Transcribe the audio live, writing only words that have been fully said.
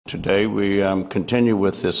Today we continue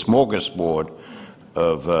with this smorgasbord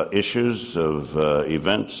of issues, of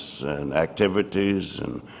events and activities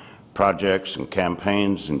and projects and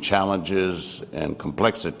campaigns and challenges and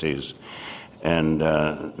complexities. And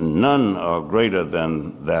none are greater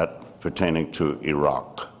than that pertaining to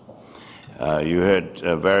Iraq. You had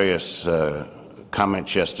various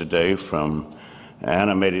comments yesterday from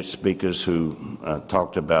animated speakers who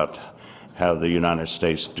talked about how the United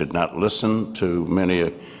States did not listen to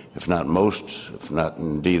many, if not most, if not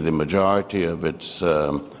indeed the majority of its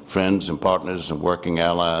friends and partners and working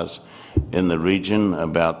allies in the region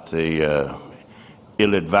about the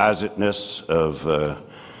ill-advisedness of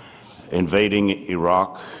invading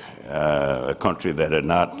Iraq, a country that had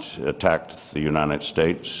not attacked the United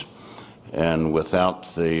States, and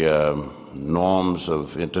without the norms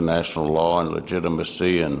of international law and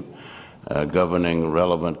legitimacy and governing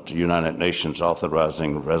relevant United Nations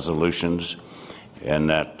authorizing resolutions,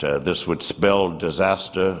 and that this would spell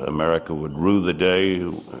disaster. America would rue the day.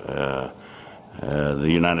 The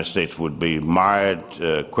United States would be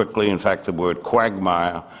mired quickly. In fact, the word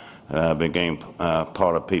quagmire became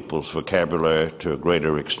part of people's vocabulary to a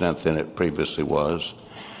greater extent than it previously was.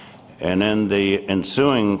 And in the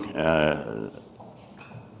ensuing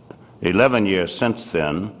 11 years since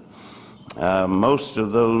then, most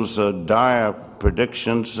of those dire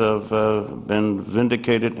predictions have been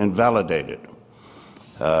vindicated and validated.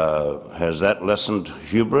 Has that lessened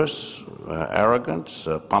hubris, arrogance,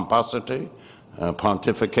 pomposity,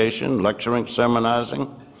 pontification, lecturing, sermonizing?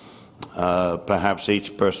 Perhaps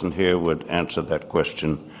each person here would answer that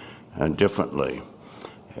question differently.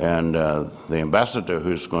 And the ambassador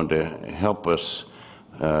who's going to help us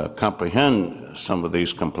comprehend some of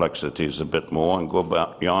these complexities a bit more and go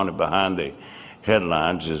beyond and behind the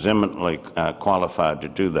headlines is eminently qualified to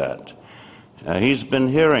do that. He's been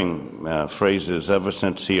hearing phrases ever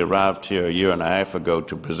since he arrived here a year and a half ago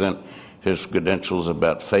to present his credentials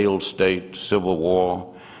about failed state, civil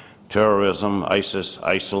war, terrorism, ISIS,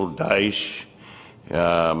 ISIL, Daesh,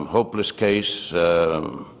 hopeless case,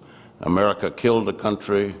 America killed a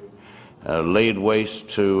country, laid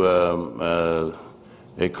waste to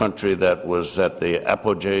a country that was at the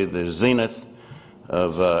apogee, the zenith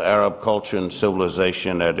of Arab culture and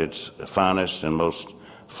civilization at its finest and most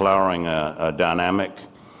flowering dynamic.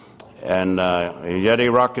 And yet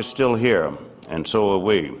Iraq is still here, and so are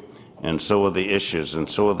we, and so are the issues, and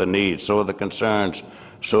so are the needs, so are the concerns,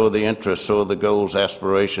 so are the interests, so are the goals,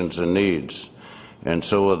 aspirations, and needs. And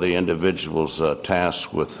so are the individuals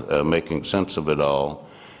tasked with making sense of it all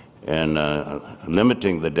and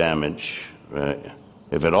limiting the damage,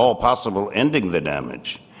 if at all possible, ending the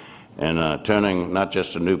damage, and turning not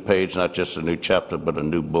just a new page, not just a new chapter, but a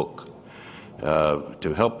new book.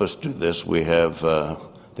 To help us do this, we have the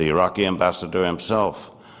Iraqi ambassador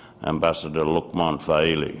himself, Ambassador Luqman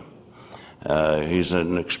Faili. He's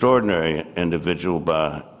an extraordinary individual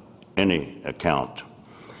by any account.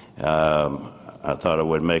 I thought I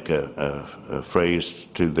would make a phrase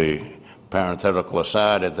to the parenthetical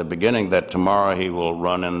aside at the beginning that tomorrow he will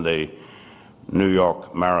run in the New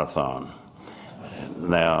York Marathon.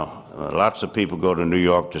 Now, lots of people go to New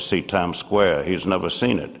York to see Times Square. He's never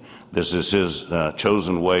seen it. This is his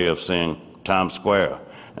chosen way of seeing Times Square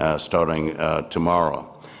starting tomorrow.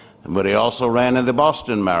 But he also ran in the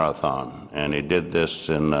Boston Marathon, and he did this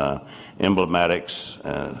in emblematic,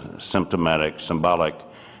 symptomatic, symbolic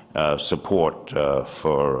support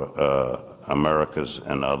for America's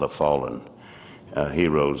and other fallen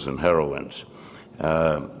heroes and heroines.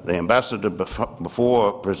 The ambassador,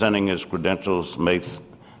 before presenting his credentials May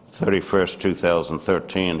 31st,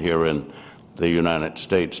 2013, here in the United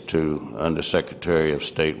States to Undersecretary of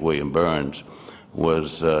State William Burns,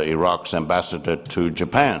 was Iraq's ambassador to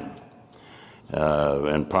Japan.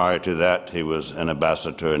 And prior to that, he was an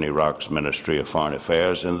ambassador in Iraq's Ministry of Foreign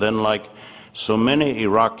Affairs. And then, like so many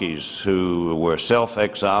Iraqis who were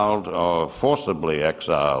self-exiled or forcibly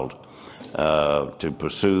exiled to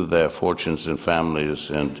pursue their fortunes and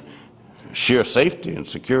families and sheer safety and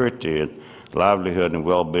security and livelihood and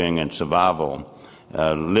well-being and survival,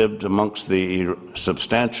 lived amongst the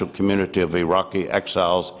substantial community of Iraqi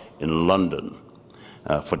exiles in London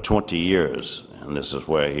for 20 years. And this is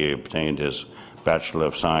where he obtained his Bachelor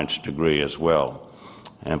of Science degree as well.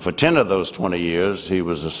 And for 10 of those 20 years, he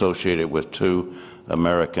was associated with 2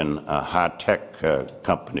 American high-tech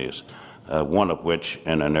companies, one of which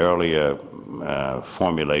in an earlier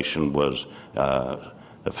formulation was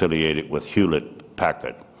affiliated with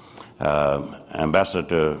Hewlett-Packard.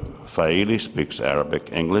 Ambassador Faili speaks Arabic,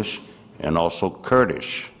 English, and also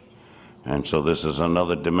Kurdish. And so this is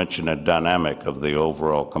another dimension and dynamic of the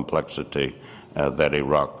overall complexity that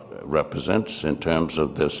Iraq represents in terms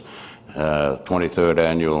of this 23rd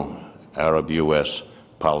Annual Arab-U.S.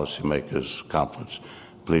 Policymakers Conference.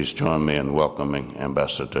 Please join me in welcoming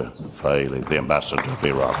Ambassador Faili, the Ambassador of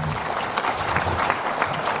Iraq.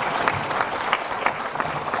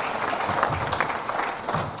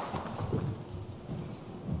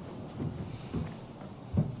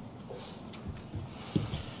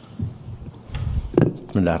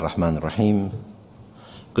 Bismillah ar-Rahman ar-Rahim.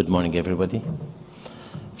 Good morning, everybody.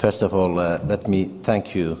 First of all, let me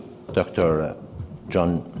thank you, Dr.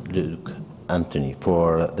 John Luke Anthony,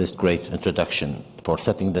 for this great introduction, for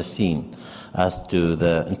setting the scene as to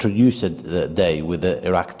the introduced day with the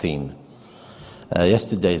Iraq theme.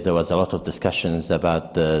 Yesterday, there was a lot of discussions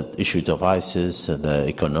about the issues of ISIS, the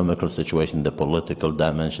economical situation, the political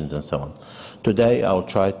dimensions, and so on. Today, I will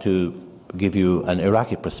try to give you an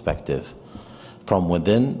Iraqi perspective from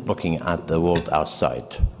within, looking at the world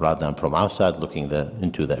outside, rather than from outside, looking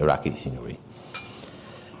into the Iraqi scenery.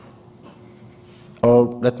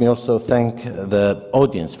 Let me also thank the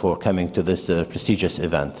audience for coming to this prestigious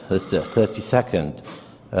event. This is the 32nd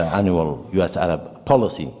annual U.S. Arab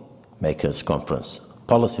Policy Makers Conference.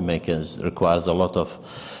 Policymakers requires a lot of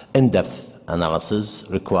in-depth analysis,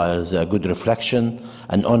 requires a good reflection,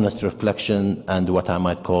 an honest reflection, and what I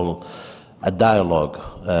might call a dialogue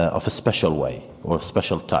of a special way or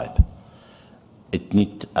special type.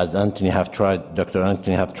 As Dr. Anthony have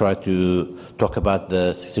tried to talk about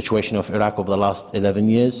the situation of Iraq over the last 11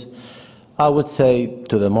 years, I would say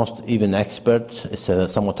to the most even expert, it's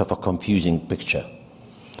somewhat of a confusing picture.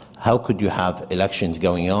 How could you have elections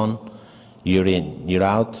going on year in, year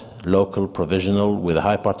out, local, provisional, with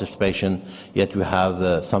high participation, yet you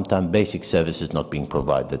have sometimes basic services not being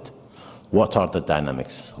provided? What are the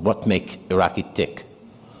dynamics? What makes Iraqi tick?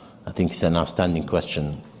 I think it's an outstanding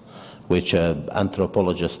question which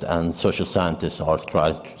anthropologists and social scientists are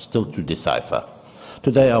trying still to decipher.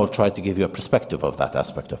 Today I will try to give you a perspective of that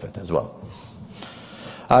aspect of it as well.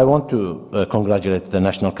 I want to congratulate the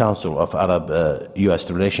National Council of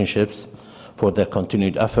Arab-US Relationships for their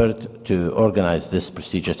continued effort to organize this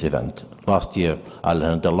prestigious event. Last year I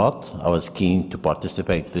learned a lot. I was keen to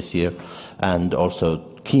participate this year and also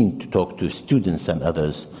keen to talk to students and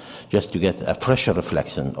others just to get a fresher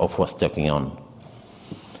reflection of what's going on.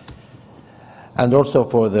 And also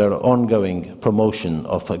for their ongoing promotion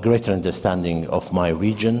of a greater understanding of my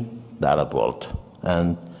region, the Arab world,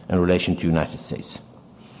 and in relation to the United States.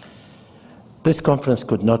 This conference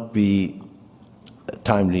could not be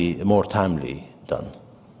more timely done.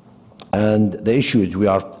 And the issues we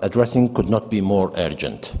are addressing could not be more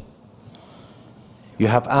urgent. You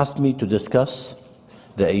have asked me to discuss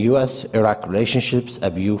the U.S.-Iraq relationships, a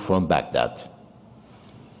view from Baghdad.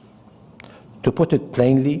 To put it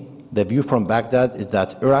plainly, the view from Baghdad is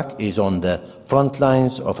that Iraq is on the front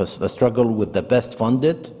lines of a struggle with the best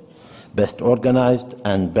funded, best organized,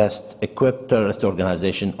 and best equipped terrorist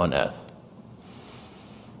organization on earth.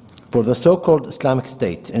 For the so-called Islamic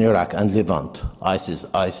State in Iraq and Levant, ISIS,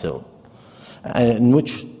 ISIL, in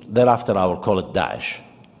which thereafter I will call it Daesh,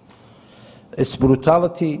 its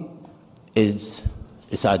brutality is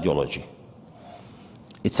its ideology.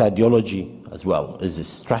 Its ideology as well is its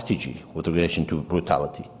strategy with relation to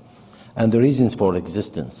brutality. And the reasons for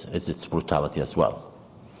existence is its brutality as well.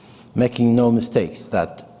 Making no mistakes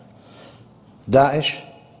that Daesh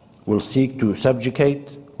will seek to subjugate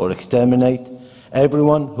or exterminate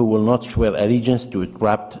everyone who will not swear allegiance to its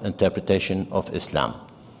wrapped interpretation of Islam.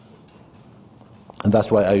 And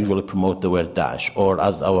that's why I usually promote the word Daesh, or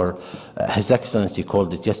as His Excellency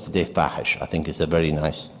called it yesterday, Fahish. I think it's a very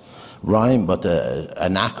nice rhyme, but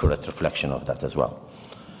an accurate reflection of that as well.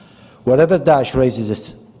 Wherever Daesh raises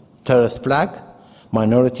its terrorist flag,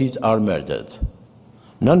 minorities are murdered.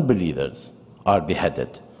 Non-believers are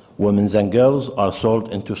beheaded. Women and girls are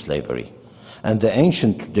sold into slavery. And the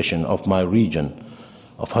ancient tradition of my region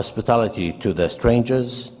of hospitality to the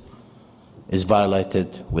strangers is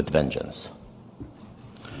violated with vengeance.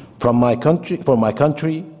 For my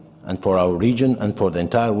country, and for our region, and for the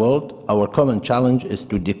entire world, our common challenge is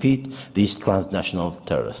to defeat these transnational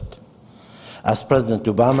terrorists. As President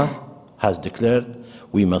Obama has declared,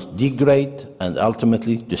 we must degrade and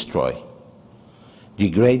ultimately destroy.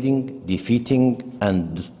 Degrading, defeating,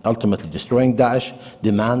 and ultimately destroying Daesh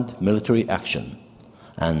demand military action,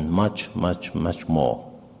 and much, much, much more.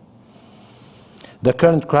 The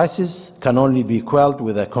current crisis can only be quelled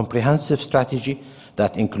with a comprehensive strategy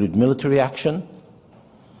that includes military action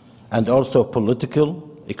and also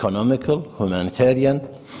political, economical, humanitarian,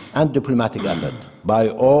 and diplomatic effort by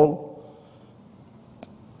all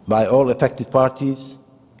affected parties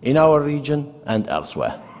in our region and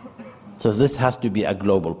elsewhere. So this has to be a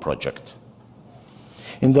global project.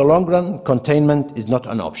 In the long run, containment is not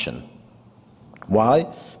an option. Why?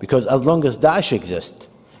 Because as long as Daesh exists,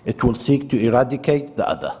 it will seek to eradicate the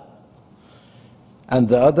other. And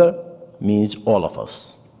the other means all of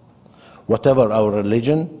us. Whatever our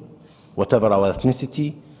religion, whatever our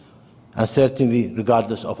ethnicity, and certainly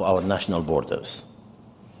regardless of our national borders.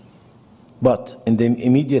 But in the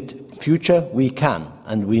immediate future, we can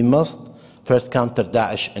and we must first counter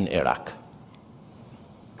Daesh in Iraq.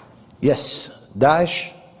 Yes,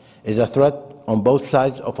 Daesh is a threat on both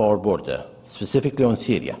sides of our border, specifically on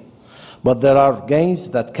Syria. But there are gains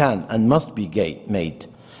that can and must be made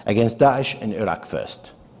against Daesh in Iraq first.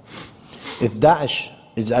 If Daesh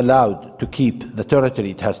is allowed to keep the territory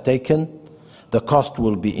it has taken, the cost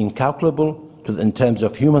will be incalculable in terms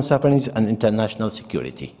of human sufferings and international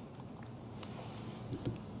security.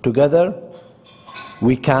 Together,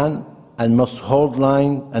 we can and must hold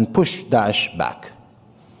line and push Daesh back,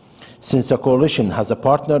 since the coalition has a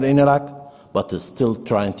partner in Iraq, but is still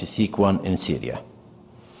trying to seek one in Syria.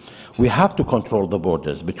 We have to control the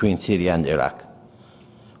borders between Syria and Iraq.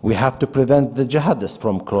 We have to prevent the jihadists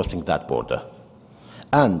from crossing that border.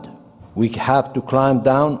 And we have to climb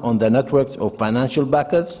down on the networks of financial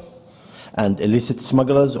backers and illicit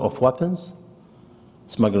smugglers of weapons,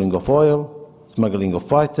 smuggling of oil, smuggling of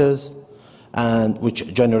fighters, and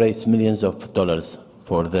which generates millions of dollars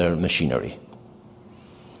for their machinery.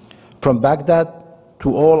 From Baghdad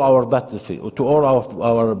to all our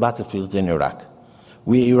battlefields in Iraq,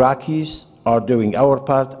 we Iraqis are doing our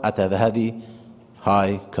part at a heavy,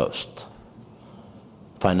 high cost,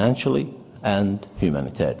 financially and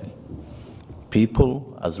humanitarily,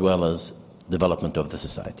 people as well as development of the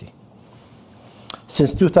society.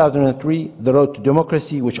 Since 2003, the road to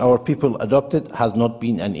democracy which our people adopted has not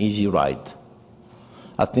been an easy ride.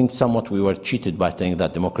 I think somewhat we were cheated by saying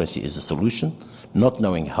that democracy is a solution, not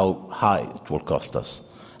knowing how high it will cost us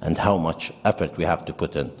and how much effort we have to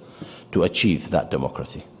put in to achieve that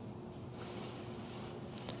democracy.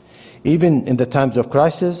 Even in the times of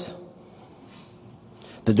crisis,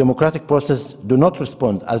 the democratic process do not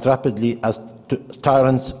respond as rapidly as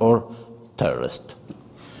tyrants or terrorists.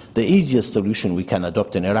 The easiest solution we can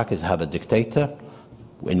adopt in Iraq is have a dictator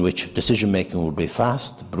in which decision-making will be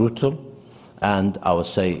fast, brutal, and I would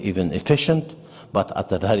say even efficient, but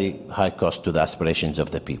at a very high cost to the aspirations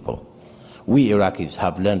of the people. We Iraqis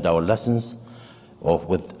have learned our lessons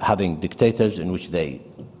with having dictators in which they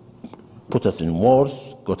put us in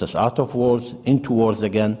wars, got us out of wars, into wars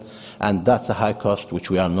again, and that's a high cost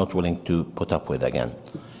which we are not willing to put up with again.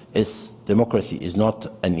 Democracy is not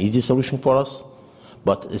an easy solution for us,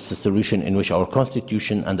 but it's a solution in which our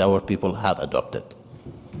constitution and our people have adopted.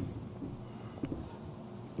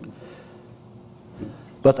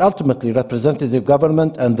 But ultimately, representative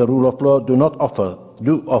government and the rule of law do offer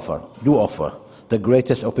the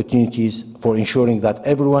greatest opportunities for ensuring that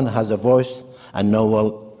everyone has a voice and no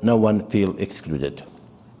one feel excluded.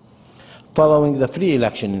 Following the free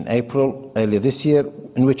election in April earlier this year,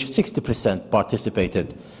 in which 60%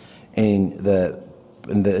 participated in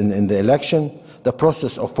the election, the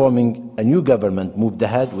process of forming a new government moved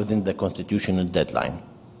ahead within the constitutional deadline.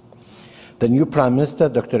 The new Prime Minister,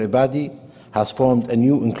 Dr. Ebadi, has formed a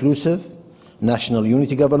new inclusive national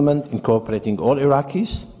unity government incorporating all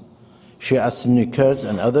Iraqis, Shia, Sunni, Kurds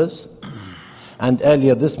and others. And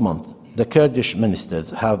earlier this month, the Kurdish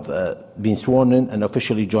ministers have been sworn in and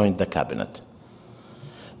officially joined the cabinet.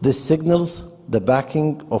 This signals the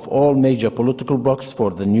backing of all major political blocs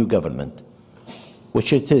for the new government,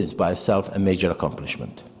 which it is by itself a major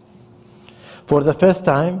accomplishment. For the first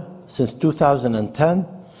time since 2010,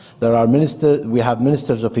 we have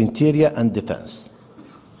ministers of interior and defense.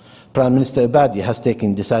 Prime Minister Ebadi has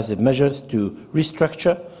taken decisive measures to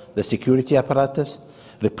restructure the security apparatus,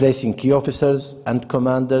 replacing key officers and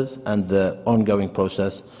commanders, and the ongoing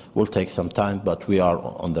process will take some time, but we are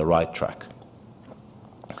on the right track.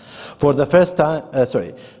 For the first time,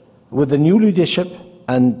 with the new leadership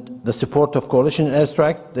and the support of coalition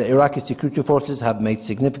airstrikes, the Iraqi security forces have made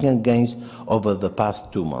significant gains over the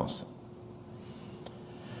past 2 months.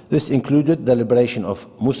 This included the liberation of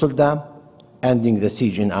Mosul Dam, ending the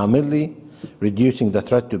siege in Amirli, reducing the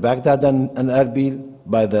threat to Baghdad and Erbil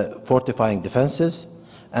by the fortifying defenses,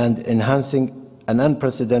 and enhancing an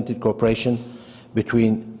unprecedented cooperation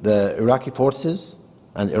between the Iraqi forces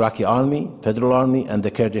and Iraqi army, federal army, and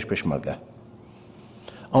the Kurdish Peshmerga.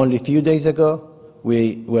 Only a few days ago,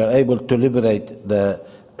 we were able to liberate the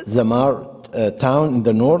Zamar town in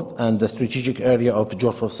the north and the strategic area of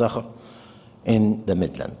Jawf al-Sakhr in the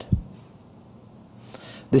Midland.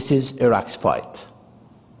 This is Iraq's fight,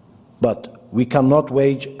 but we cannot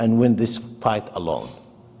wage and win this fight alone.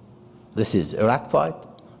 This is Iraq fight,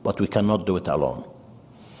 but we cannot do it alone.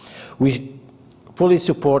 We fully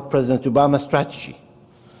support President Obama's strategy,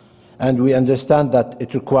 and we understand that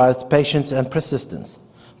it requires patience and persistence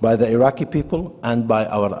by the Iraqi people and by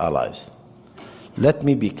our allies. Let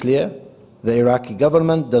me be clear, the Iraqi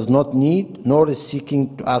government does not need nor is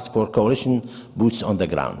seeking to ask for coalition boots on the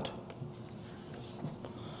ground.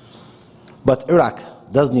 But Iraq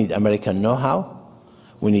does need American know-how.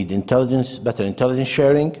 We need intelligence, better intelligence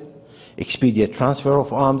sharing, expedient transfer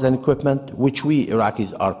of arms and equipment, which we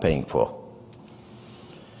Iraqis are paying for.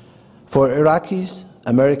 For Iraqis,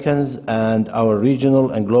 Americans, and our regional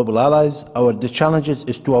and global allies, the challenges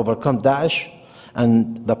is to overcome Daesh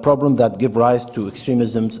and the problem that give rise to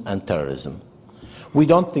extremisms and terrorism. We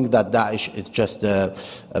don't think that Daesh is just a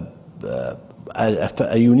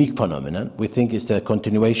unique phenomenon. We think it's a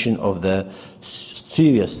continuation of the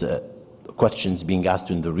serious questions being asked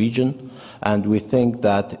in the region, and we think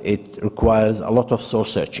that it requires a lot of soul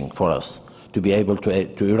searching for us to be able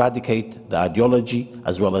to eradicate the ideology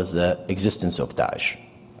as well as the existence of Daesh.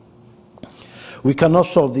 We cannot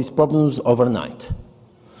solve these problems overnight,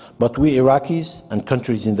 but we Iraqis and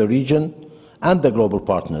countries in the region and the global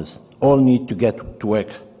partners all need to get to work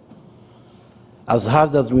as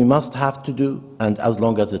hard as we must have to do and as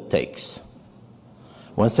long as it takes.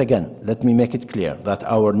 Once again, let me make it clear that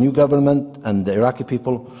our new government and the Iraqi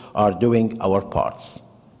people are doing our parts.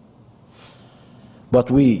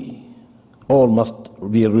 But we all must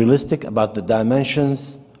be realistic about the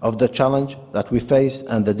dimensions of the challenge that we face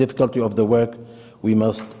and the difficulty of the work we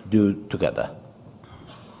must do together.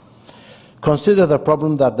 Consider the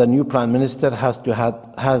problem that the new Prime Minister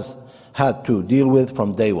has had to deal with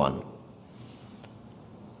from day one.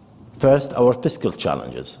 First, our fiscal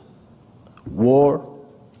challenges. War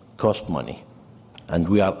costs money, and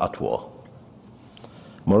we are at war.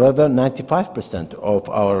 Moreover, 95% of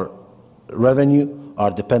our revenue are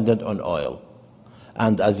dependent on oil.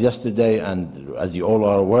 And as yesterday, and as you all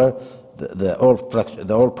are aware, the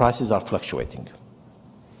oil prices are fluctuating.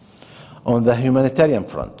 On the humanitarian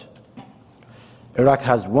front, Iraq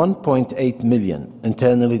has 1.8 million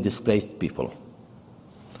internally displaced people.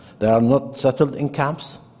 They are not settled in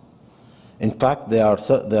camps. In fact, they are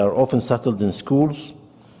often settled in schools,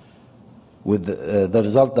 with the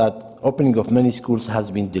result that opening of many schools has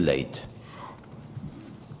been delayed.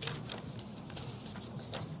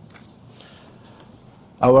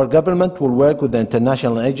 Our government will work with the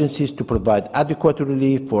international agencies to provide adequate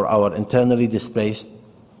relief for our internally displaced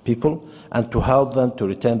people and to help them to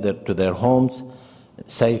return to their homes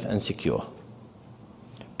safe and secure.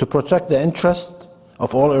 To protect the interests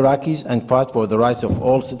of all Iraqis and fight for the rights of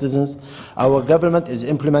all citizens, our government is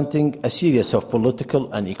implementing a series of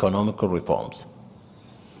political and economical reforms.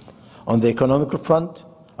 On the economical front,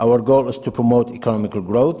 our goal is to promote economical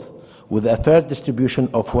growth with a fair distribution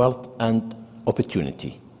of wealth and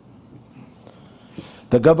opportunity.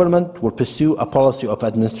 The government will pursue a policy of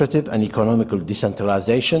administrative and economical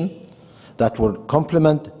decentralization that will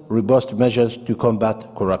complement robust measures to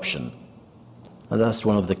combat corruption. And that's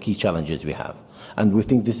one of the key challenges we have. And we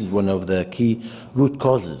think this is one of the key root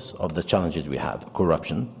causes of the challenges we have,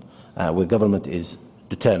 corruption, where government is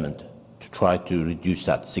determined to try to reduce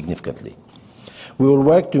that significantly. We will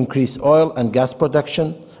work to increase oil and gas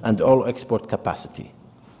production and oil export capacity.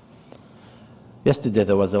 Yesterday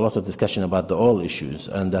there was a lot of discussion about the oil issues,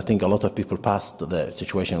 and I think a lot of people passed the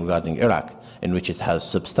situation regarding Iraq, in which it has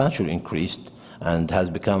substantially increased and has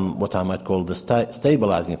become what I might call the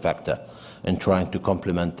stabilizing factor in trying to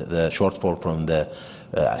complement the shortfall from the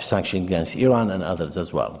sanctions against Iran and others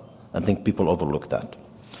as well. I think people overlook that.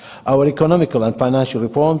 Our economical and financial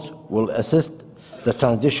reforms will assist the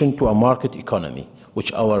transition to a market economy,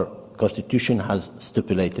 which our Constitution has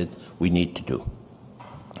stipulated we need to do.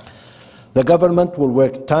 The government will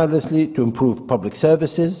work tirelessly to improve public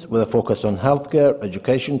services with a focus on healthcare,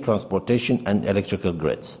 education, transportation, and electrical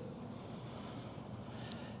grids.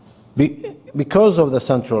 Because of the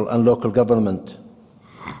central and local government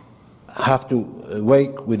have to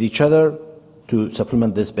work with each other to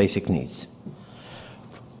supplement these basic needs.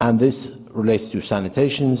 And this relates to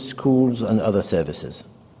sanitation, schools, and other services.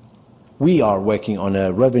 We are working on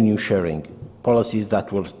a revenue sharing policy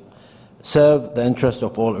that will serve the interests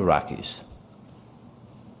of all Iraqis.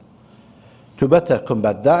 To better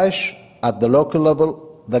combat Daesh at the local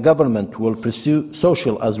level, the government will pursue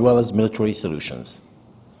social as well as military solutions.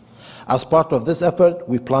 As part of this effort,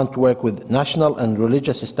 we plan to work with national and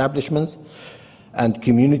religious establishments and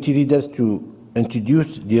community leaders to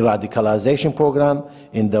introduce the radicalization program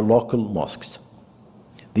in the local mosques.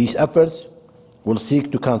 These efforts will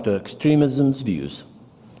seek to counter extremist views.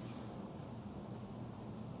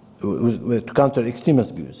 And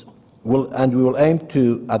we will aim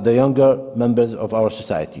at the younger members of our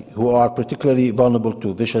society who are particularly vulnerable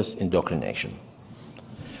to vicious indoctrination.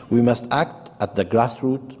 We must act at the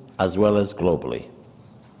grassroots as well as globally.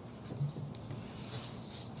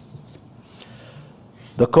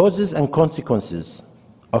 The causes and consequences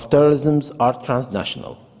of terrorism are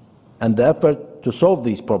transnational, and the effort to solve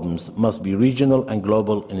these problems must be regional and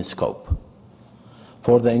global in scope.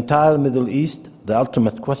 For the entire Middle East, the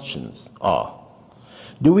ultimate questions are: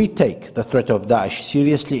 do we take the threat of Daesh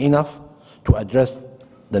seriously enough to address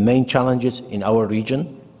the main challenges in our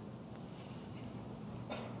region?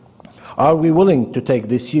 Are we willing to take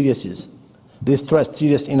this threat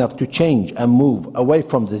serious enough to change and move away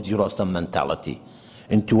from the zero-sum mentality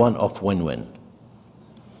into one of win-win?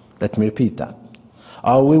 Let me repeat that.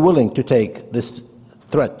 Are we willing to take this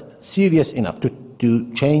threat serious enough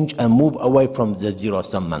to change and move away from the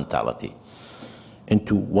zero-sum mentality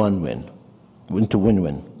into win-win?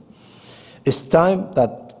 It's time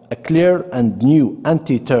that a clear and new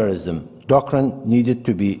anti-terrorism doctrine needed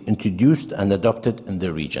to be introduced and adopted in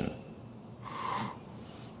the region.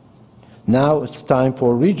 Now it's time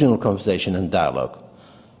for regional conversation and dialogue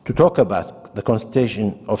to talk about the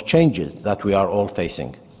constellation of changes that we are all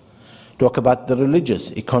facing. Talk about the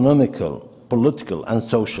religious, economical, political, and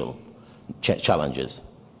social challenges,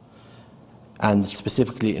 and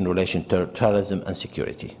specifically in relation to terrorism and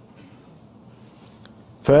security.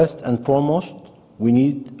 First and foremost, we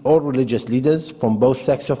need all religious leaders from both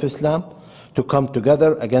sects of Islam to come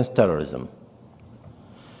together against terrorism.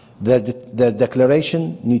 Their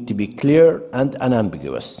declaration needs to be clear and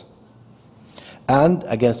unambiguous, and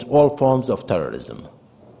against all forms of terrorism.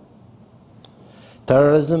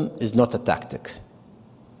 Terrorism is not a tactic.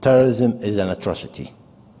 Terrorism is an atrocity.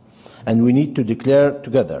 And we need to declare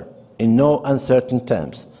together, in no uncertain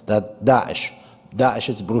terms, that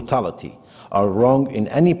Daesh's brutality are wrong in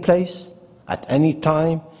any place, at any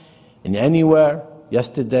time, in anywhere,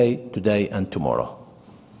 yesterday, today, and tomorrow.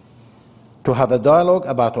 To have a dialogue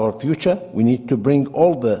about our future, we need to bring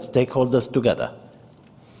all the stakeholders together: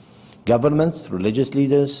 governments, religious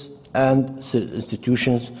leaders, and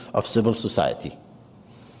institutions of civil society.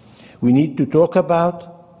 We need to talk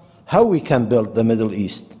about how we can build the Middle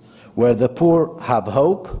East, where the poor have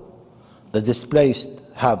hope, the displaced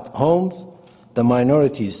have homes, the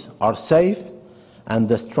minorities are safe, and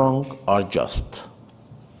the strong are just.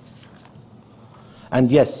 And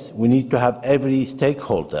yes, we need to have every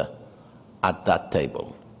stakeholder at that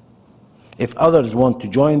table. If others want to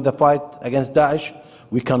join the fight against Daesh,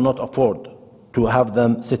 we cannot afford to have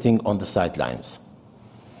them sitting on the sidelines.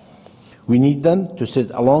 We need them to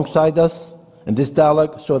sit alongside us in this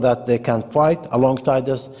dialogue so that they can fight alongside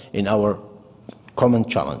us in our common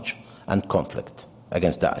challenge and conflict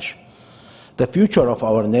against Daesh. The future of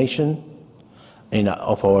our nation,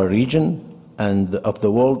 of our region, and of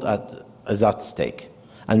the world is at stake,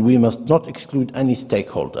 and we must not exclude any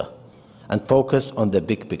stakeholder and focus on the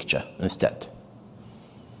big picture instead.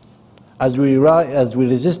 As we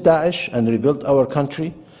resist Daesh and rebuild our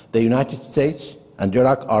country, the United States and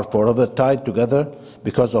Iraq are forever tied together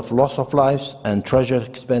because of loss of lives and treasure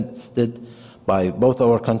expended by both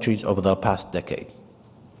our countries over the past decade,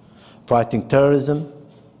 fighting terrorism,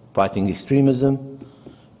 fighting extremism,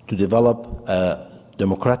 to develop a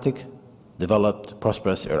democratic, developed,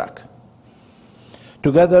 prosperous Iraq.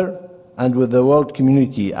 Together, and with the world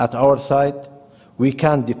community at our side, we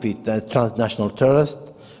can defeat the transnational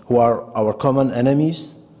terrorists who are our common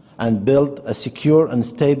enemies and build a secure and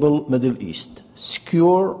stable Middle East.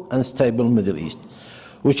 Secure and stable Middle East,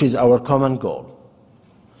 which is our common goal.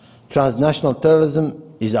 Transnational terrorism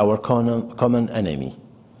is our common enemy.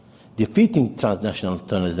 Defeating transnational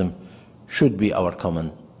terrorism should be our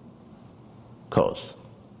common cause.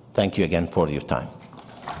 Thank you again for your time.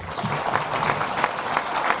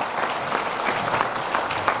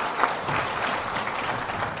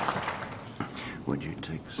 Would you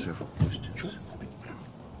take several questions? Sure.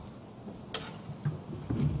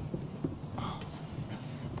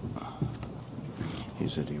 He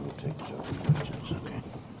said he would take several questions. Okay.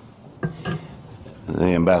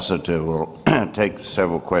 The ambassador will take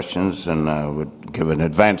several questions, and would give an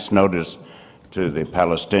advance notice to the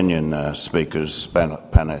Palestinian speakers,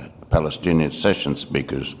 Palestinian session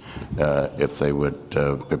speakers, if they would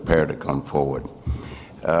prepare to come forward.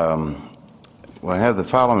 Well, I have the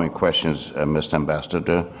following questions, Mr.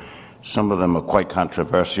 Ambassador. Some of them are quite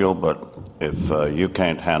controversial, but if you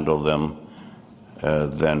can't handle them,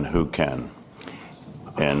 then who can?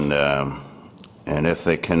 And if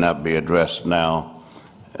they cannot be addressed now,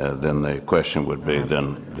 then the question would be,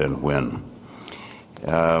 then when?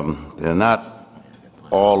 They're not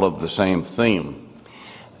all of the same theme,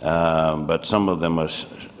 but some of them are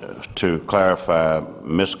to clarify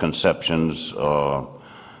misconceptions or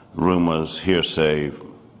rumors, hearsay,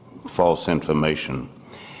 false information.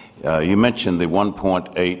 You mentioned the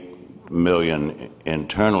 1.8 million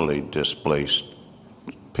internally displaced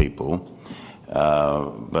people,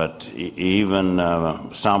 but even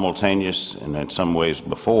simultaneous, and in some ways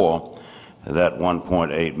before that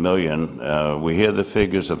 1.8 million, we hear the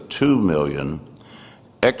figures of 2 million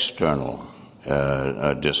external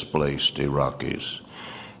displaced Iraqis.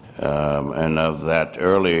 And of that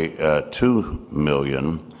early 2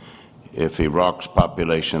 million, if Iraq's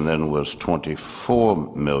population then was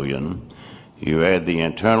 24 million, you add the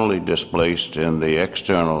internally displaced and the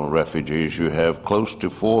external refugees, you have close to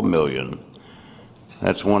 4 million.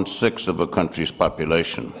 That's 1/6 of a country's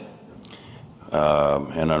population.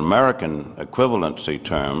 In American equivalency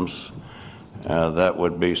terms, that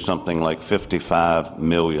would be something like 55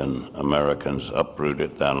 million Americans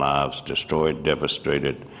uprooted, their lives destroyed,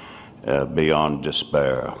 devastated, beyond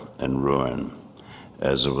despair and ruin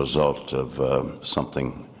as a result of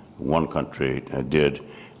something one country did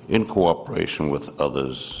in cooperation with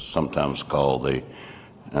others, sometimes called the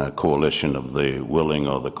coalition of the willing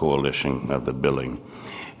or the coalition of the billing.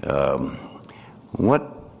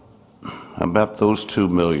 What about those 2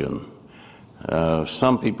 million?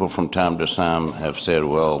 Some people from time to time have said,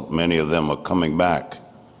 well, many of them are coming back.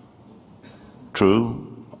 True?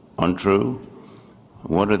 Untrue?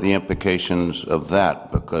 What are the implications of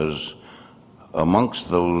that? Because amongst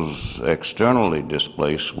those externally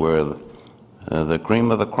displaced were the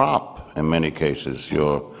cream of the crop in many cases,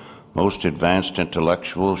 your most advanced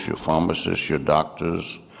intellectuals, your pharmacists, your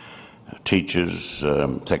doctors, teachers,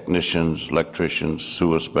 technicians, electricians,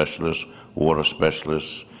 sewer specialists, water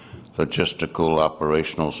specialists, logistical,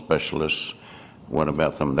 operational specialists. What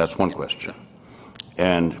about them? That's one question.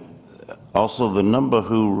 And also the number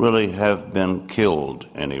who really have been killed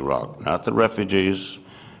in Iraq, not the refugees,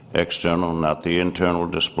 external, not the internal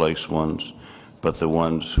displaced ones, but the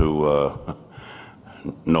ones who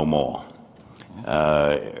no more.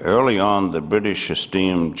 Early on, the British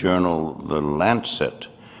esteemed journal, The Lancet,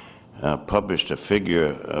 published a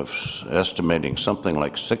figure of estimating something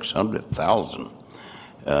like 600,000,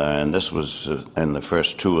 and this was in the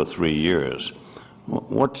first 2 or 3 years.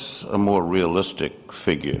 What's a more realistic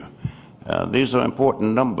figure? These are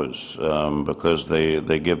important numbers because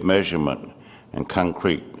they give measurement and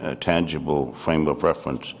concrete, tangible frame of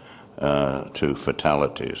reference to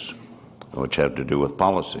fatalities, which have to do with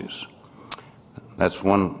policies. That's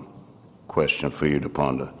one question for you to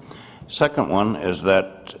ponder. Second one is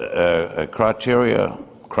that criteria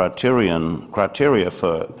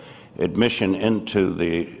for admission into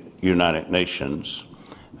the United Nations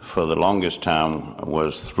for the longest time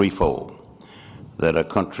was threefold. That a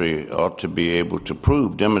country ought to be able to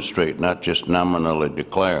prove, demonstrate, not just nominally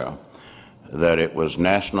declare, that it was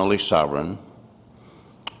nationally sovereign,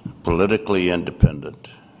 politically independent,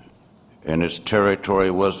 and its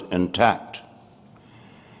territory was intact.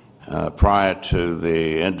 Prior to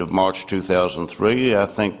the end of March 2003, I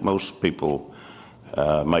think most people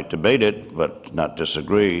might debate it, but not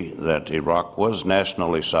disagree, that Iraq was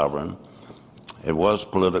nationally sovereign, it was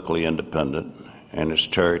politically independent, and its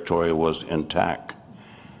territory was intact.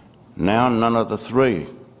 Now none of the three,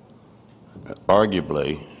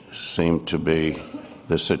 arguably, seem to be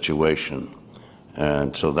the situation.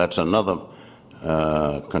 And so that's another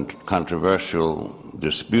controversial,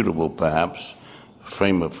 disputable perhaps,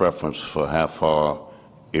 frame of reference for how far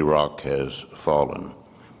Iraq has fallen.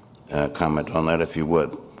 Comment on that if you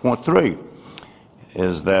would. Point 3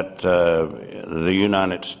 is that the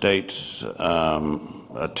United States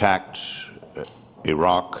attacked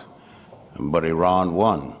Iraq, but Iran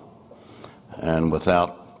won, and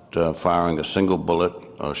without firing a single bullet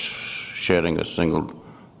or shedding a single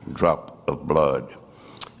drop of blood.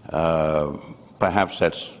 Perhaps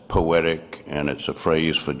that's poetic and it's a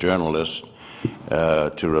phrase for journalists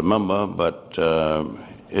to remember, but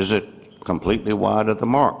is it completely wide of the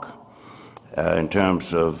mark in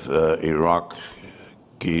terms of Iraqis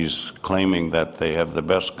claiming that they have the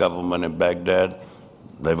best government in Baghdad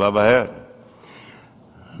they've ever had?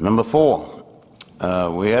 Number 4,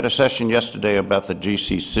 we had a session yesterday about the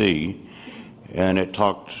GCC, and it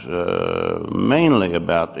talked mainly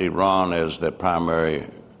about Iran as the primary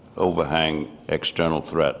overhang external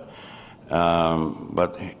threat.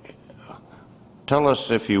 But tell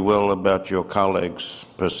us, if you will, about your colleagues'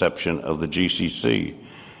 perception of the GCC.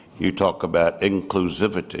 You talk about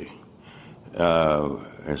inclusivity.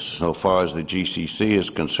 as so far as the GCC is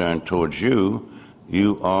concerned towards you,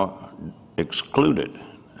 you are excluded,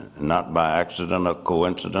 not by accident or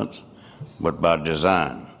coincidence, but by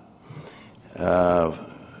design.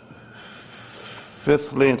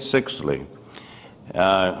 Fifthly and sixthly,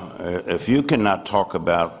 if you cannot talk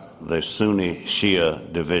about the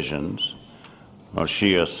Sunni-Shia divisions or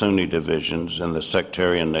Shia-Sunni divisions and the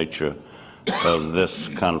sectarian nature of this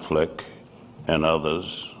conflict and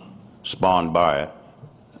others spawned by it,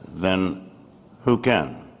 then who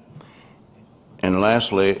can? And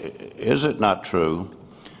lastly, is it not true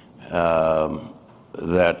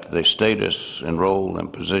that the status and role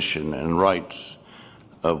and position and rights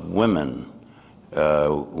of women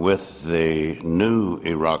with the new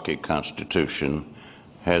Iraqi constitution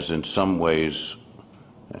has in some ways,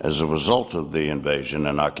 as a result of the invasion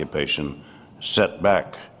and occupation, set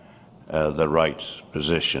back the rights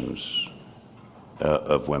positions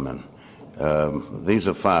of women? These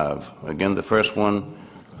are five. Again, the first one,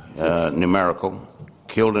 numerical,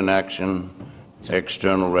 killed in action,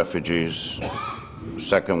 external refugees.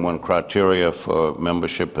 Second one, criteria for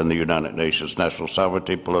membership in the United Nations: national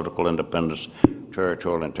sovereignty, political independence,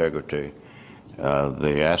 territorial integrity.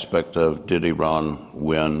 The aspect of did Iran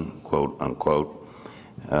win, quote unquote.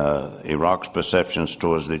 Iraq's perceptions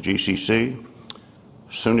towards the GCC,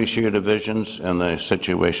 Sunni Shia divisions, and the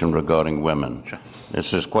situation regarding women. Sure.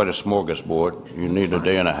 This is quite a smorgasbord. You need a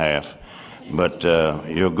day and a half. But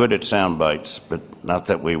you're good at sound bites, but not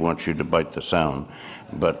that we want you to bite the sound.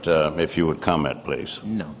 But if you would comment, please.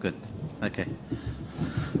 No, good. Okay.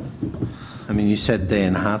 I mean, you said day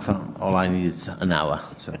and a half. All I need is an hour.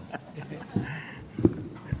 So,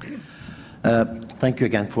 thank you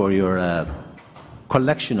again for your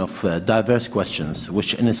collection of diverse questions,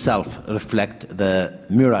 which in itself reflect the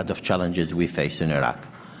myriad of challenges we face in Iraq.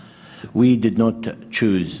 We did not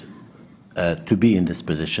choose to be in this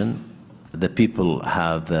position. The people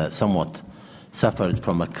have somewhat suffered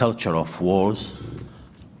from a culture of wars,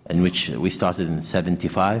 in which we started in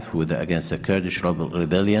 1975 against the Kurdish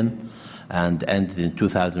rebellion and ended in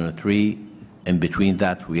 2003. In between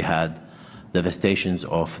that, we had devastations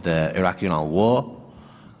of the Iraq-Iran war,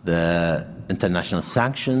 the international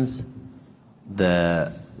sanctions,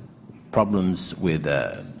 the problems with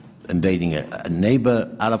invading a neighbor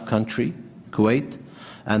Arab country, Kuwait,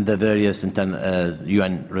 and the various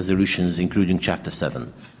UN resolutions, including Chapter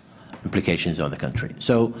 7, implications on the country.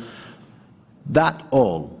 So that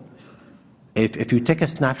all, if you take a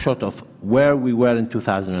snapshot of where we were in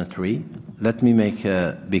 2003, let me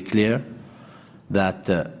be clear that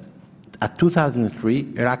at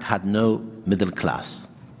 2003, Iraq had no middle class.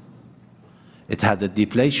 It had a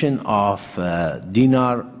deflation of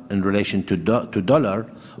dinar in relation to dollar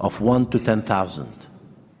of 1 to 10,000.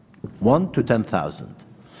 1 to 10,000.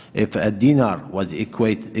 If a dinar was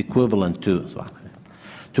equivalent to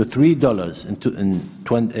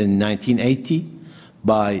 $3 in 1980,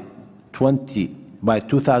 by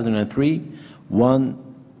 2003,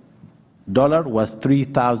 $1 was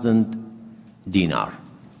 3,000 dinar.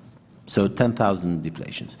 So 10,000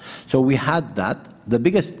 deflations. So we had that. The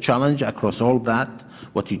biggest challenge across all that,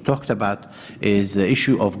 what you talked about, is the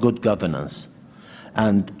issue of good governance.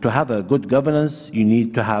 And to have a good governance, you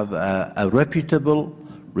need to have a reputable,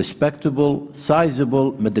 respectable,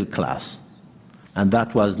 sizable middle class. And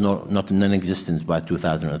that was not in non-existence by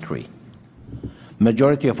 2003.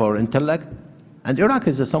 Majority of our intellect, and Iraq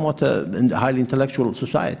is a somewhat highly intellectual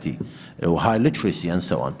society, high literacy and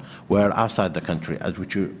so on, were outside the country, as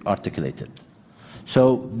which you articulated.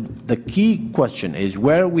 So the key question is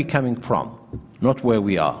where are we coming from, not where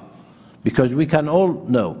we are. Because we can all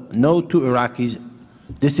know two Iraqis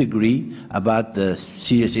disagree about the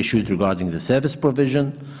serious issues regarding the service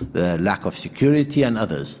provision, the lack of security and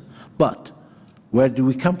others. But where do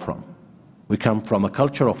we come from? We come from a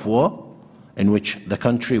culture of war in which the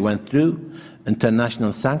country went through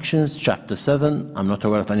international sanctions, Chapter 7. I'm not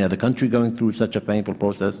aware of any other country going through such a painful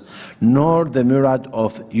process, nor the myriad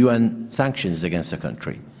of UN sanctions against the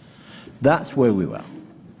country. That's where we were.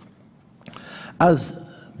 As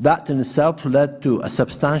that in itself led to a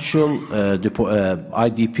substantial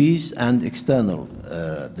IDPs and external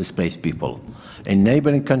displaced people in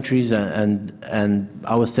neighboring countries, and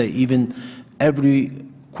I would say even every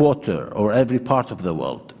quarter or every part of the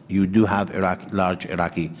world, you do have large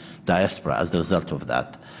Iraqi diaspora as a result of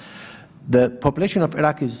that. The population of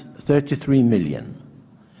Iraq is 33 million,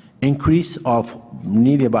 increase of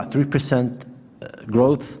nearly about 3%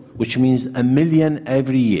 growth, which means 1 million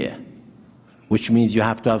every year, which means you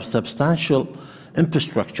have to have substantial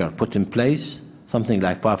infrastructure put in place, something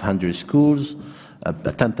like 500 schools,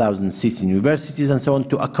 10,000 seats in universities and so on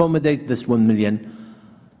to accommodate this 1 million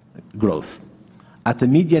growth. At a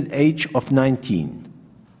median age of 19.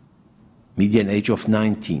 Median age of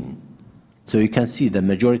 19. So you can see the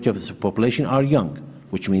majority of the population are young,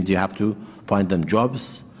 which means you have to find them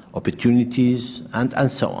jobs, opportunities,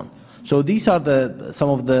 and so on. So these are some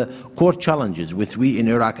of the core challenges which we in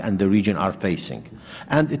Iraq and the region are facing.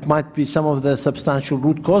 And it might be some of the substantial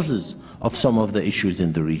root causes of some of the issues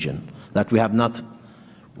in the region, that we have not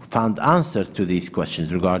found answers to these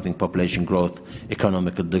questions regarding population growth,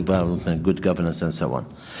 economic development, good governance, and so on.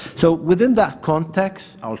 So within that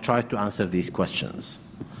context, I'll try to answer these questions.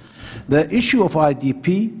 The issue of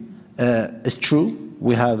IDP is true.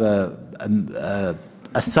 We have a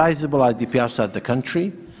sizable IDP outside the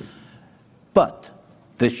country, but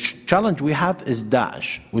the challenge we have is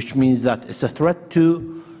Daesh, which means that it's a threat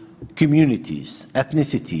to communities,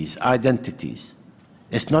 ethnicities, identities.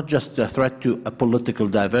 It's not just a threat to a political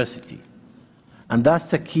diversity. And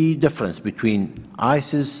that's the key difference between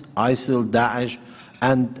ISIS, ISIL, Daesh,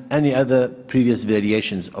 and any other previous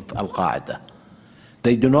variations of Al-Qaeda.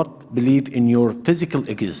 They do not believe in your physical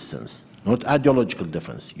existence, not ideological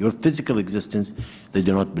difference. Your physical existence, they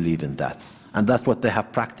do not believe in that. And that's what they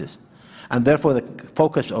have practiced. And therefore, the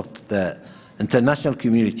focus of the international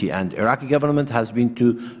community and Iraqi government has been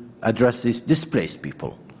to address these displaced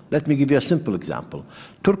people. Let me give you a simple example.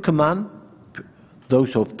 Turkmen,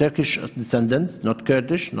 those of Turkish descendants, not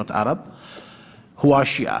Kurdish, not Arab, who are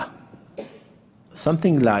Shia.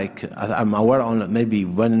 Something like, I'm aware of maybe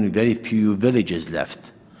very few villages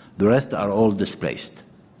left. The rest are all displaced.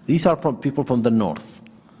 These are people from the north.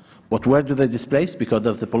 But where do they displace? Because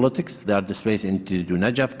of the politics, they are displaced into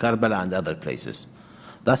Najaf, Karbala, and other places.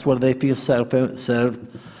 That's where they feel served,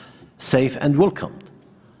 safe, and welcomed.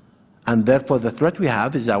 And therefore, the threat we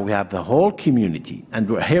have is that we have the whole community, and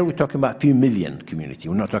here we're talking about a few million community,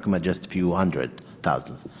 we're not talking about just a few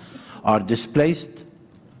 100,000, are displaced,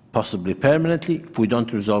 possibly permanently, if we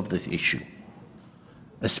don't resolve this issue.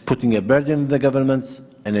 It's putting a burden on the governments,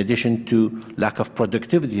 in addition to lack of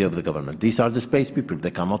productivity of the government. These are displaced people.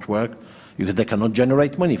 They cannot work because they cannot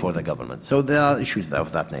generate money for the government. So there are issues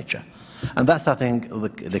of that nature. And that's, I think,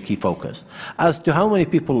 the key focus. As to how many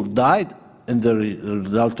people died in the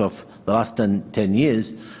result of the last 10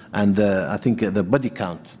 years, and I think the body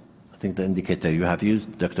count, I think the indicator you have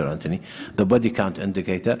used, Dr. Anthony, the body count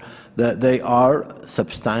indicator, they are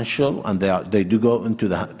substantial, and they do go into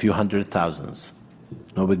the few hundred thousands.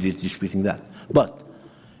 Nobody is disputing that. But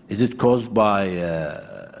is it caused by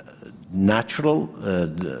natural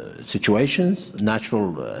situations,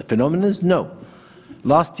 natural phenomena? No.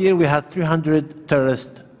 Last year we had 300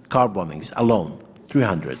 terrorist car bombings alone,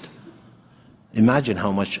 300. Imagine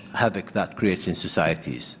how much havoc that creates in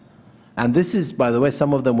societies. And this is, by the way,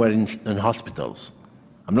 some of them were in hospitals.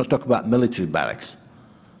 I'm not talking about military barracks.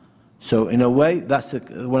 So in a way, that's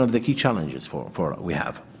one of the key challenges we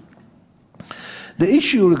have. The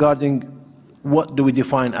issue regarding what do we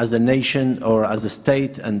define as a nation or as a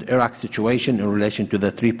state and Iraq situation in relation to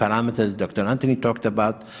the three parameters Dr. Anthony talked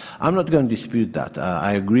about, I'm not going to dispute that.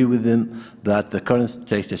 I agree with him that the current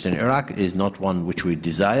status in Iraq is not one which we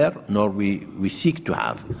desire, nor we seek to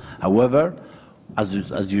have. However, as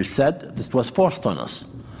you said, this was forced on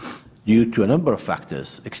us due to a number of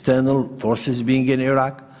factors. External forces being in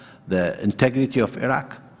Iraq, the integrity of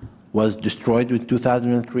Iraq was destroyed in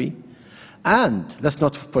 2003. And let's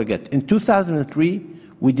not forget, in 2003,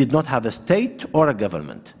 we did not have a state or a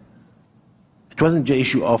government. It wasn't the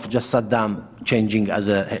issue of just Saddam changing as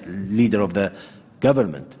a leader of the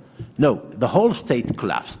government. No, the whole state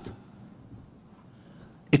collapsed.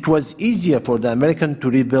 It was easier for the American to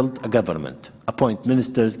rebuild a government, appoint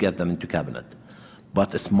ministers, get them into cabinet.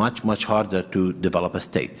 But it's much, much harder to develop a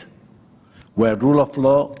state, where rule of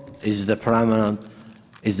law is the paramount,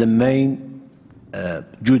 is the main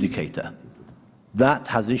judicator. That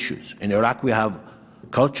has issues. In Iraq, we have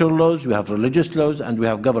cultural laws, we have religious laws, and we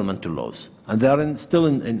have governmental laws. And they are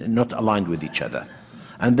still not aligned with each other.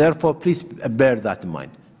 And therefore, please bear that in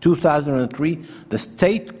mind. 2003, the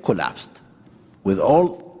state collapsed. With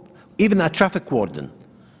all, even a traffic warden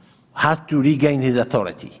has to regain his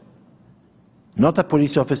authority. Not a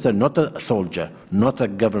police officer, not a soldier, not a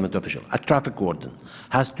government official. A traffic warden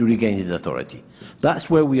has to regain his authority. That's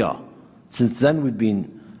where we are. Since then, we've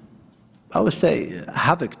been, I would say,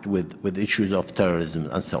 havoc with issues of terrorism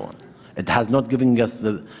and so on. It has not given us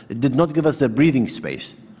it did not give us the breathing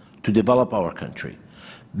space to develop our country.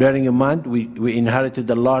 Bearing in mind, we inherited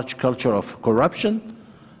a large culture of corruption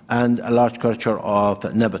and a large culture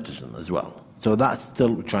of nepotism as well. So that's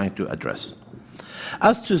still trying to address.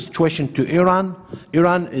 As to the situation to Iran,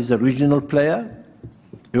 Iran is a regional player.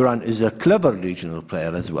 Iran is a clever regional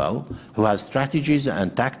player as well, who has strategies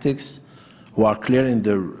and tactics, who are clear in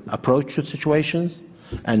their approach to situations,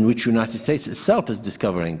 and which United States itself is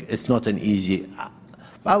discovering. It's not an easy,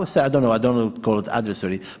 I would say, I don't know, call it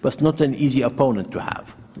adversary, but it's not an easy opponent to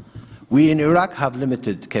have. We in Iraq have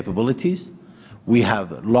limited capabilities. We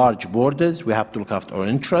have large borders. We have to look after our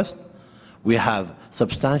interests. We have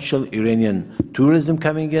substantial Iranian tourism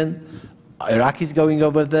coming in. Iraqis going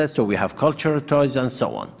over there, so we have cultural ties and so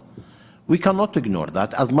on. We cannot ignore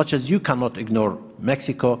that, as much as you cannot ignore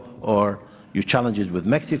Mexico or your challenges with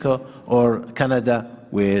Mexico or Canada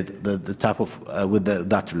with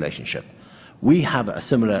that relationship. We have a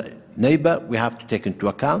similar neighbor we have to take into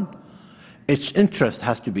account. Its interest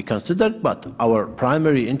has to be considered, but our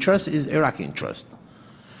primary interest is Iraqi interest.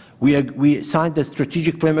 We signed a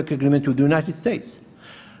strategic framework agreement with the United States.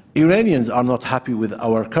 Iranians are not happy with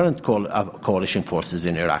our current coalition forces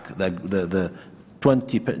in Iraq, the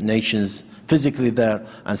 20 nations physically there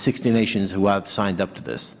and 60 nations who have signed up to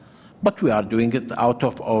this. But we are doing it out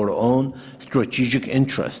of our own strategic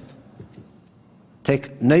interest.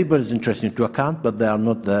 Take neighbors' interest into account, but they are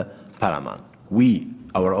not the paramount.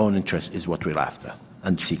 Our own interest is what we're after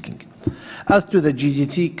and seeking. As to the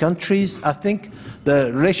GCC countries, I think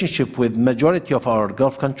the relationship with majority of our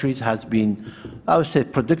Gulf countries has been, I would say,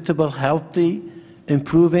 predictable, healthy,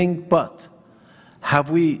 improving, but have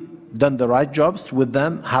we done the right jobs with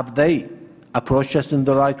them? Have they approached us in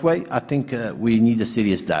the right way? I think we need a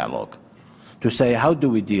serious dialogue to say, how do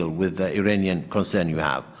we deal with the Iranian concern you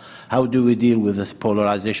have? How do we deal with this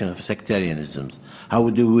polarization of sectarianisms? How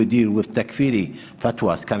do we deal with takfiri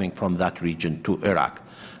fatwas coming from that region to Iraq?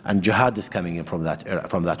 And jihad is coming in from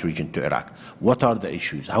that region to Iraq. What are the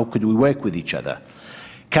issues? How could we work with each other?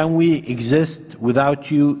 Can we exist without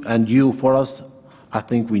you and you for us? I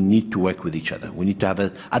think we need to work with each other. We need to have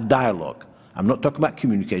a dialogue. I'm not talking about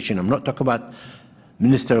communication. I'm not talking about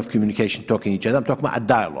Minister of Communication talking to each other. I'm talking about a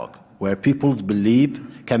dialogue where people's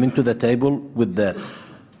belief coming to the table with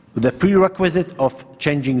the prerequisite of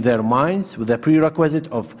changing their minds, with the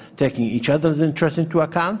prerequisite of taking each other's interests into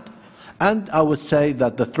account. And I would say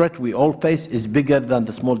that the threat we all face is bigger than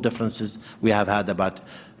the small differences we have had about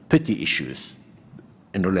petty issues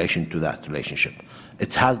in relation to that relationship.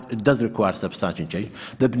 It does require substantial change.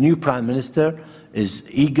 The new Prime Minister is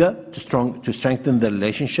eager to strengthen the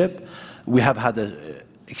relationship. We have had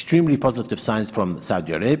extremely positive signs from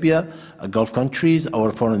Saudi Arabia, Gulf countries.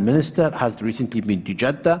 Our Foreign Minister has recently been to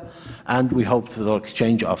Jeddah, and we hope for the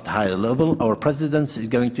exchange of the higher level. Our President is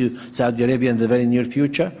going to Saudi Arabia in the very near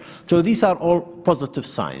future. So these are all positive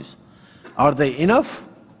signs. Are they enough?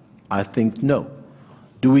 I think no.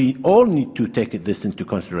 Do we all need to take this into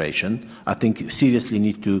consideration? I think seriously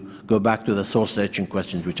need to go back to the soul-searching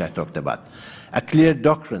questions which I talked about. A clear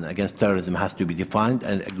doctrine against terrorism has to be defined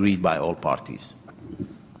and agreed by all parties.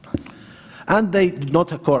 And they did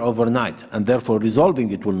not occur overnight, and therefore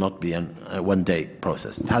resolving it will not be a one-day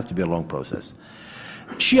process. It has to be a long process.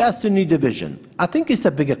 Shia-Sunni division. I think it's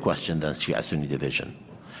a bigger question than Shia-Sunni division.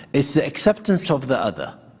 It's the acceptance of the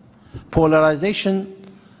other. Polarization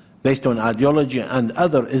based on ideology and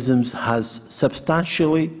other isms has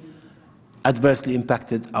substantially adversely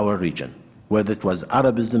impacted our region, whether it was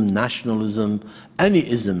Arabism, nationalism, any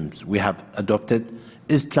isms we have adopted,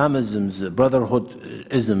 Islamisms,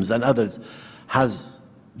 Brotherhood-isms and others, has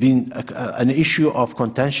been an issue of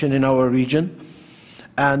contention in our region,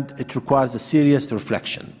 and it requires a serious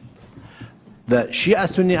reflection. The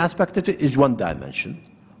Shia-Sunni aspect of it is one dimension.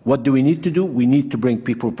 What do we need to do? We need to bring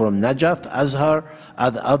people from Najaf, Azhar,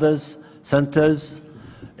 others, centers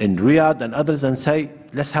in Riyadh and others, and say,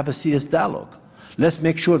 let's have a serious dialogue. Let's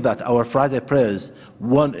make sure that our Friday prayers,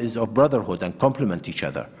 one is of brotherhood and complement each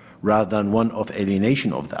other, rather than one of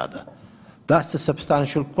alienation of the other. That's a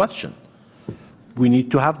substantial question. We need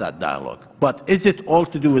to have that dialogue. But is it all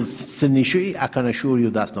to do with Sunni Shi'i? I can assure you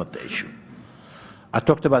that's not the issue. I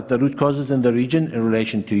talked about the root causes in the region in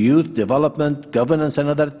relation to youth, development, governance and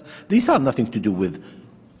others. These are nothing to do with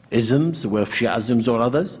isms, with Shi'isms or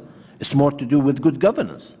others. It's more to do with good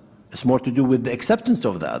governance. It's more to do with the acceptance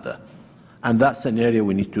of the other. And that's an area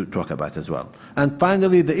we need to talk about as well. And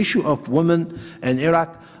finally, the issue of women in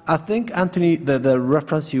Iraq. I think, Anthony, the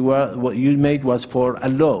reference what you made was for a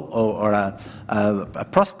law or a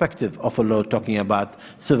perspective of a law talking about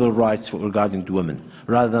civil rights regarding to women,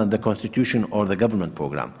 rather than the Constitution or the government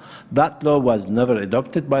program. That law was never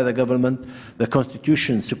adopted by the government. The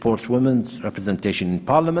Constitution supports women's representation in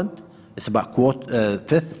Parliament. It's about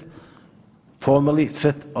formally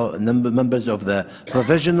fifth members of the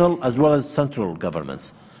provisional as well as central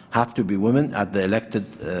governments have to be women at the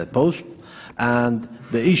elected posts. And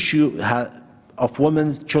the issue of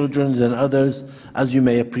women, children, and others, as you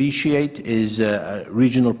may appreciate, is a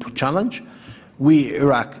regional challenge. We,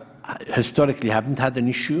 Iraq, historically haven't had an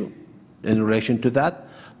issue in relation to that,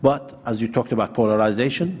 but as you talked about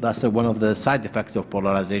polarization, that's one of the side effects of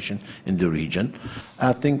polarization in the region.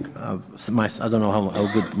 I think, I don't know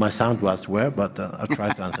how good my sound was where, but I'll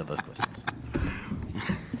try to answer those questions.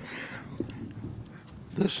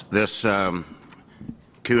 This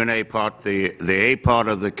Q&A part, the A part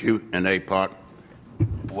of the Q&A part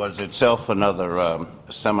was itself another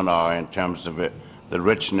seminar in terms of the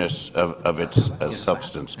richness of its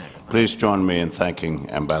substance. Please join me in thanking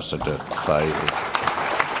Ambassador Faidi.